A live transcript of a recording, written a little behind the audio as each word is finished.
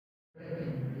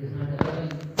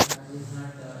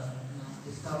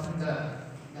stopping the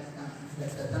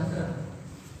tantra,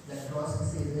 that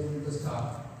process is able to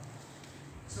stop.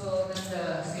 So then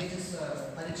the sages,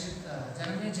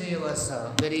 Janamejaya was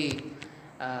very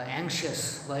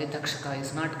anxious why Takshaka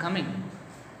is not coming,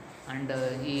 and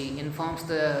he informs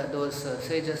those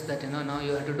sages that now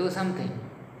you have to do something.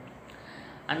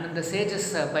 And then the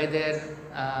sages, by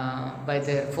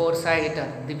their foresight or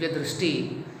Divya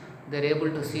Drishti, they are able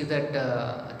to see that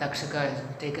Takshaka has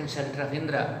taken shelter of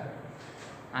Indra.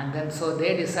 And then so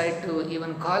they decide to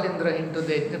even call Indra into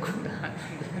the Yajna.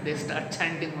 They start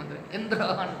chanting mantra, Indra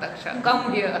and Taksha,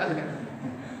 come here.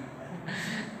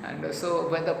 And so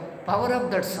by the power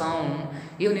of that sound,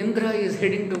 even Indra is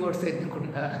heading towards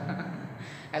Yajna.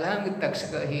 Along with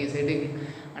Takshaka, he is heading,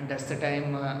 and that's the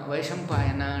time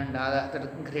Vaishampayana and all other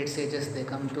great sages, they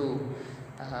come to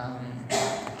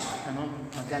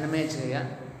Janamejaya,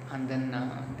 and then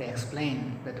they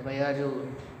explain that why are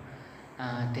you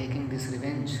taking this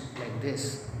revenge like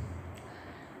this.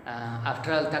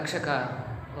 After all, Takshaka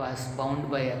was bound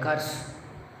by a curse.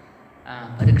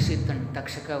 Parikshit and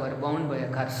Takshaka were bound by a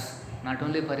curse. Not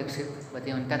only Parikshit, but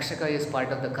even Takshaka is part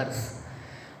of the curse.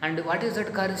 And what is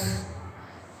that curse?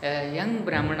 A young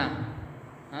Brahmana,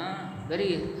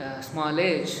 very small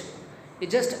age, he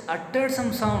just uttered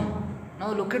some sound.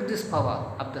 Now look at this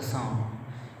power of the sound.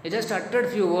 He just uttered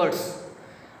few words,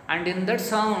 and in that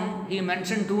sound he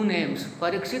mentioned two names,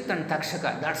 Parikshit and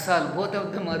Takshaka. That's all. Both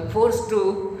of them are forced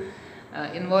to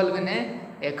involve in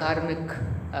a karmic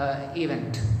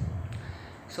event.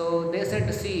 So they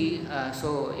said, see,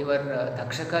 so your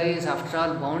Takshaka is after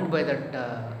all bound by that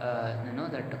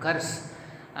that curse.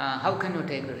 How can you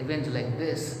take revenge like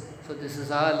this? So this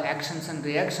is all actions and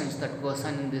reactions that goes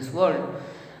on in this world.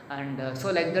 And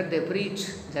so like that they preach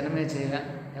Janamejaya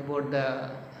about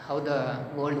how the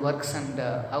world works and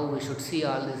how we should see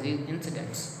all these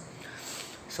incidents.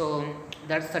 So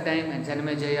that's the time when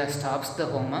Janamejaya stops the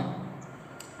Homa.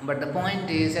 But the point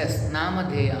is, yes,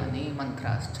 Namadheyani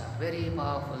Mantrascha, very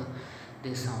powerful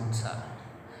these sounds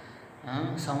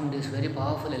are. Sound is very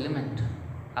powerful element.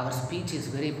 Our speech is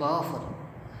very powerful.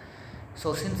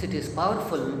 So since it is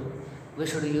powerful, we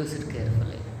should use it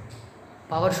carefully.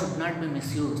 Power should not be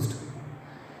misused.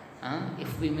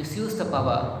 If we misuse the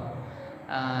power,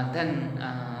 then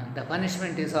the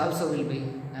punishment is also will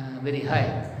be very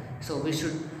high. So we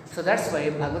should. So that's why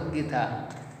Bhagavad Gita,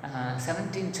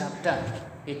 17th chapter,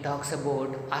 it talks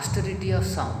about austerity of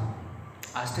sound,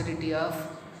 austerity of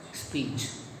speech.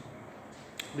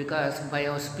 Because by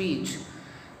our speech,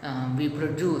 we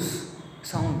produce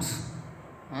sounds.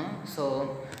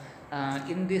 So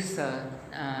in this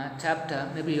chapter,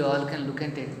 maybe you all can look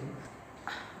at it.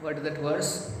 What is that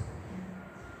verse?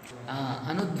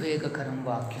 Anudvegakaram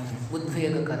vakyam.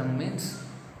 Udvegakaram means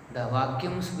the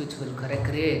vakyams which will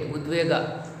create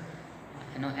udvega,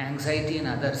 anxiety in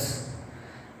others.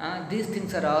 These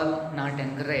things are all not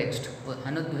encouraged.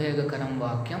 Anudvegakaram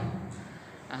vakyam.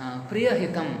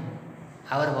 Priyahitam.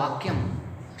 Our vakyam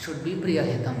should be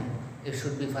priyahitam. It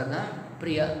should be for the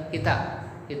priyahita.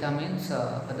 Hita means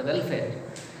for the welfare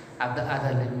of the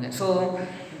other living. So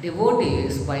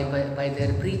devotees, by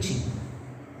their preaching,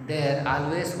 they are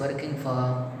always working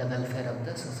for the welfare of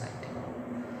the society.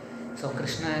 So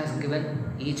Krishna has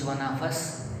given each one of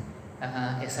us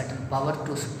a certain power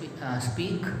to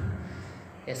speak,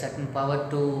 a certain power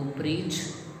to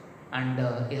preach, and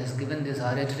he has given these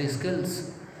oratory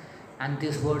skills. And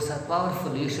these words are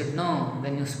powerful. You should know,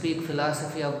 when you speak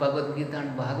philosophy of Bhagavad Gita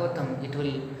and Bhagavatam, it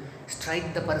will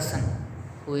strike the person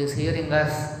who is hearing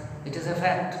us. It is a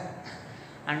fact.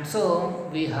 And so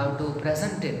we have to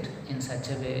present it in such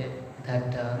a way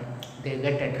that they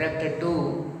get attracted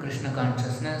to Krishna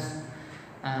consciousness.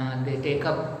 They take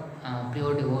up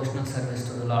pure devotional service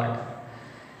to the Lord.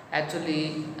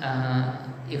 Actually,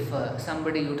 if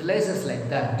somebody utilizes like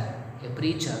that, a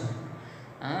preacher,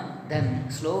 then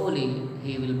slowly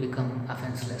he will become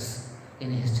offenseless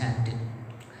in his chanting.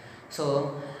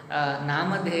 So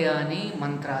Namadheyani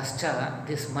Mantrascha,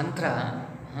 this mantra,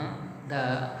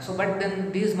 but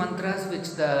then these mantras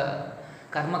which the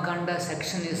Karmakanda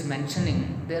section is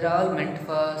mentioning, they are all meant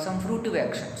for some fruitive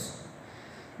actions.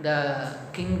 The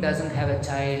king doesn't have a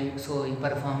child, so he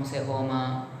performs a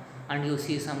homa, and you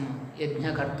see some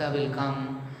Yajnakarta will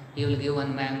come, he will give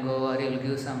one mango, or he will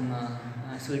give some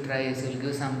sweet rice, he will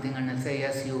give something, and he'll say,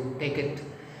 yes, you take it.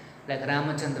 Like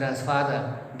Ramachandra's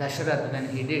father, Dasharath, when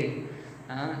he did,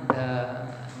 the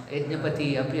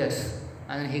Yajnapati appears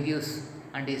and he gives,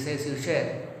 and he says, you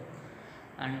share.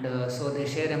 And so they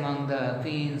share among the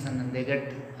queens, and then they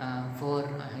get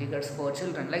he gets 4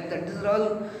 children. Like that, these are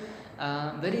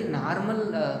all very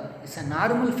normal, it's a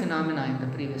normal phenomena in the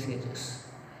previous ages.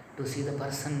 to see the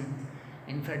person.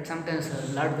 In fact, sometimes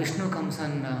Lord Vishnu comes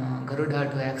on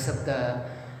Garuda to accept the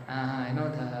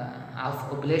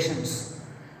of oblations.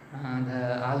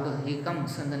 Although he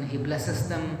comes and then he blesses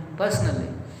them personally.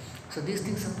 So these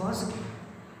things are possible.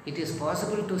 It is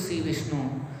possible to see Vishnu.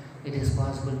 It is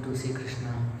possible to see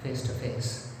Krishna face to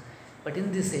face. But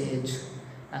in this age,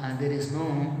 there is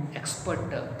no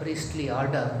expert priestly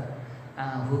order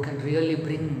who can really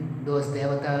bring those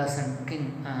devatas and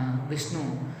King Vishnu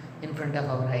in front of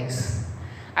our eyes.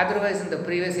 Otherwise, in the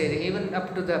previous age, even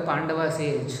up to the Pandavas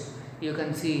age, you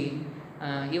can see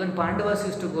even Pandavas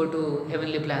used to go to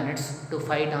heavenly planets to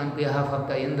fight on behalf of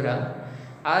the Indra,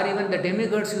 or even the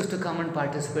demigods used to come and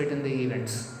participate in the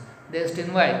events. They used to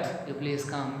invite, you please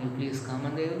come,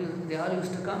 and they all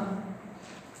used to come.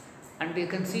 And you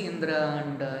can see Indra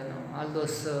and all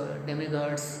those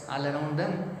demigods all around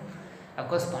them. Of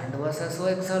course, Pandavas are so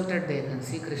exalted, they can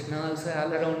see Krishna also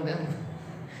all around them.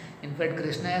 In fact,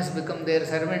 Krishna has become their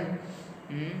servant.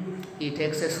 He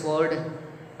takes a sword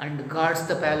and guards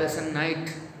the palace at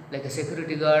night like a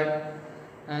security guard.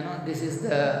 This is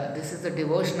the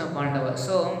devotion of Pandavas.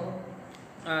 So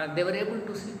they were able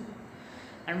to see.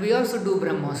 And we also do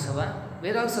Brahmosava. We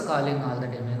are also calling all the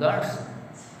demigods.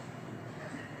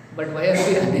 But why are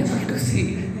we unable to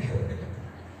see?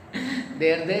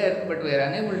 They are there, but we are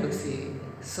unable to see.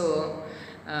 So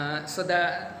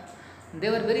they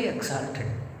were very exalted.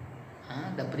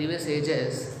 The previous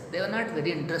ages, they were not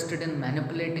very interested in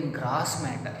manipulating gross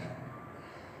matter.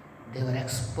 They were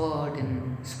expert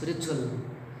in spiritual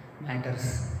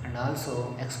matters and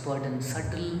also expert in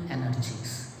subtle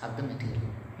energies of the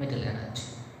material energy.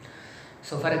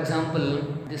 So for example,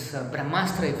 this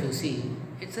Brahmastra, if you see,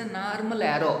 it's a normal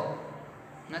arrow,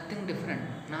 nothing different,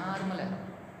 normal arrow.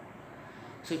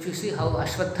 So if you see how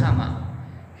Ashwatthama,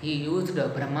 he used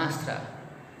Brahmastra.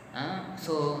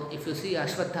 So if you see,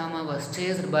 Ashwatthama was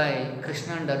chased by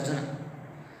Krishna and Arjuna.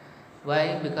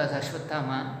 Why? Because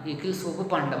Ashwatthama, he kills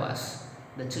Upa-Pandavas,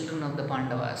 the children of the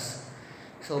Pandavas.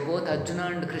 So both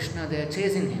Arjuna and Krishna, they are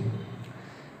chasing him.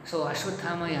 So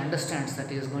Ashwatthama, he understands that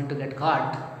he is going to get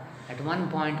caught. At one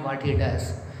point, what he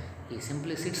does, he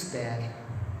simply sits there,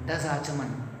 does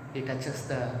Achaman. He touches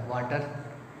the water,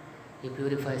 he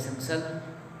purifies himself,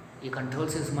 he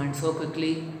controls his mind so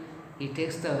quickly, he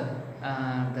takes the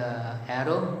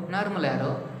arrow, normal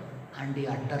arrow, and he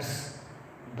utters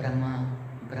Brahma,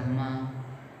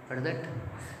 what is that?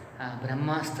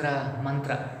 Brahmastra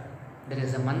mantra. There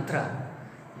is a mantra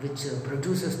which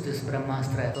produces this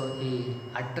Brahmastra. So he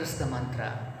utters the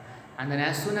mantra, and then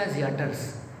as soon as he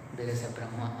utters, there is a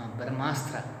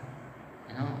Brahmastra,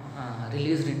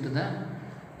 released into the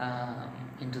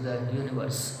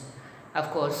universe. Of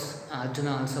course,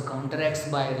 Arjuna also counteracts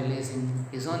by releasing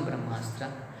his own Brahmastra.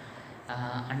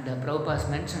 And Prabhupada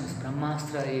mentions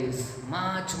Brahmastra is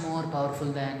much more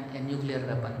powerful than a nuclear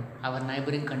weapon. Our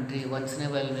neighboring country, once in a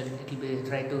while, it will be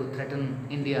try to threaten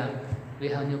India. We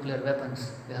have nuclear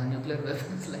weapons.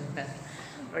 Like that.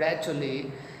 But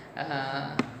actually,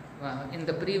 in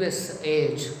the previous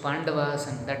age, Pandavas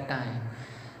at that time,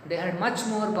 they had much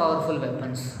more powerful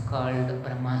weapons called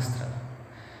Brahmastra.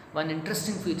 One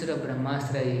interesting feature of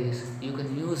Brahmastra is you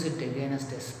can use it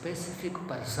against a specific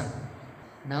person.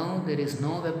 Now there is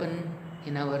no weapon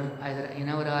either in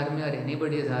our army or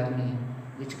anybody's army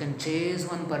which can chase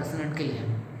one person and kill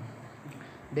him.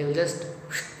 They will just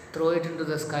throw it into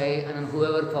the sky and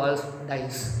whoever falls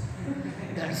dies.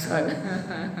 That's all.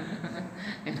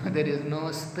 There is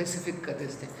no specific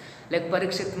this thing. Like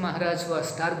Parikshit Maharaj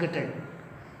was targeted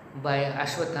by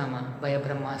Ashwatthama, by a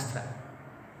Brahmastra.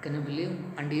 Can you believe?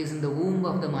 And he is in the womb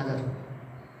of the mother.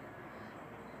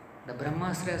 The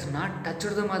Brahmastra has not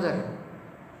touched the mother.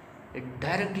 It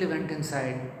directly went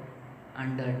inside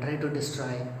and tried to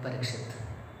destroy Parikshit.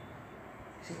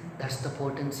 See, that's the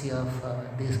potency of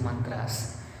these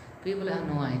mantras. People have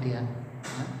no idea.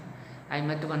 I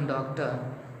met one doctor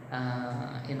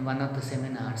in one of the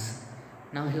seminars.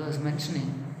 Now he was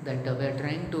mentioning that we are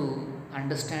trying to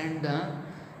understand the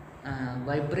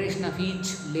vibration of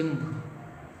each limb.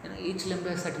 Each limb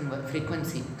has certain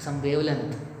frequency, some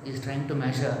wavelength he is trying to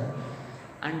measure,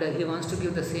 and he wants to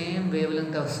give the same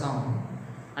wavelength of sound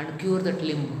and cure that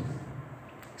limb.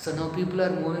 So now people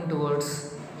are moving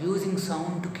towards using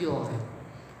sound to cure.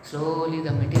 Slowly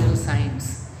the material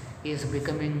science is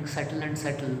becoming subtle and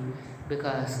subtle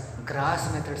because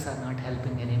gross methods are not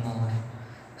helping anymore.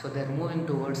 So they are moving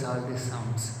towards all these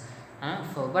sounds.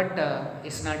 But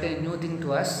it's not a new thing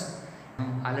to us.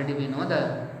 Already we know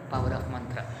the power of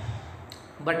mantra.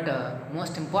 But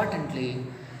most importantly,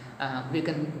 we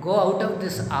can go out of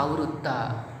this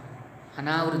avrutta,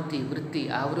 anavrutti, vritti,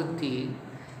 avrutti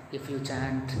if you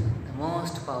chant the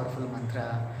most powerful mantra,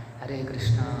 Hare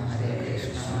Krishna,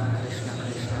 Krishna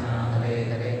Krishna, Hare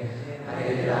Hare,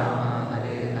 Hare Rama,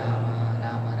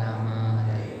 Rama Rama,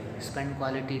 Hare. Spend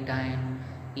quality time,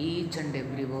 each and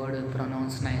every word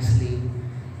pronounced nicely,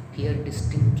 hear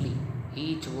distinctly.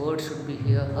 Each word should be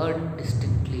heard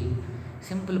distinctly.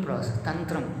 Simple process.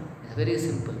 Tantram is very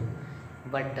simple,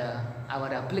 but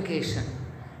our application,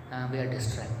 we are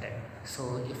distracted.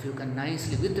 So if you can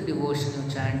nicely, with devotion,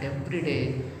 you chant every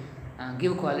day,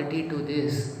 give quality to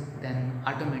this, then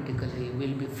automatically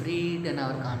we'll be freed in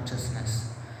our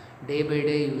consciousness. Day by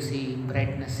day you see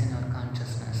brightness in your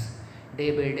consciousness.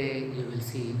 Day by day you will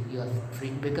see you are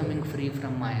becoming free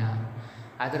from Maya.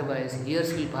 Otherwise,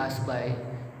 years will pass by,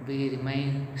 we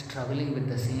remain struggling with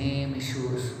the same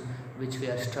issues which we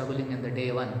are struggling in the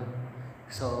day one.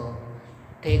 So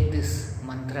take this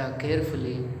mantra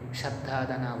carefully,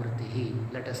 Shabdhadana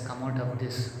Vritihi. Let us come out of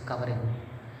this covering.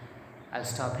 I'll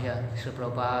stop here. Shri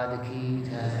Prabhupada ki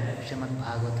jai, Srimad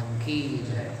Bhagavatam ki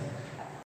jai.